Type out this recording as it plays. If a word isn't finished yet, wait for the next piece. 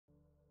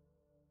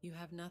You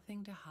have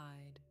nothing to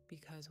hide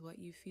because what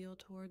you feel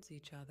towards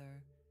each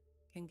other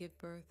can give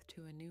birth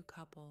to a new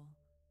couple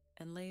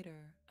and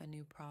later a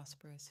new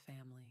prosperous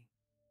family.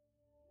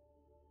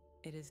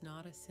 It is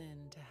not a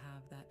sin to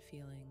have that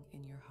feeling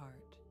in your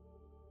heart.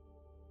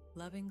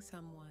 Loving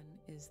someone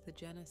is the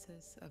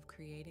genesis of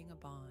creating a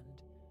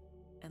bond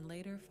and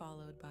later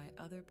followed by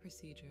other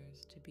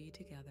procedures to be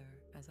together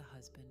as a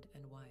husband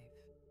and wife.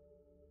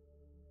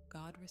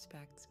 God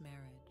respects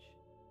marriage,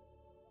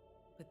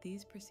 but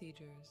these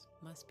procedures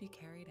must be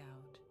carried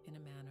out in a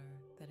manner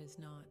that is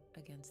not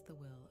against the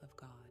will of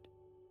God.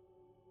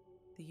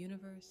 The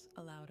universe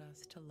allowed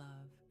us to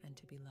love and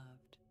to be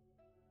loved.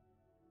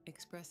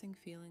 Expressing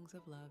feelings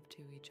of love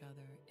to each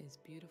other is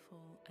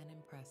beautiful and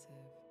impressive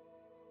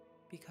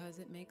because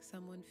it makes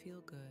someone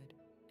feel good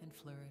and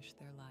flourish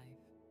their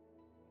life.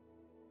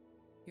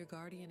 Your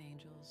guardian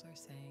angels are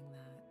saying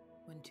that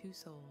when two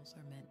souls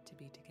are meant to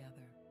be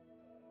together,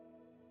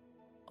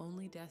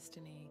 only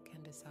destiny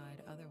can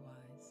decide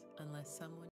otherwise unless someone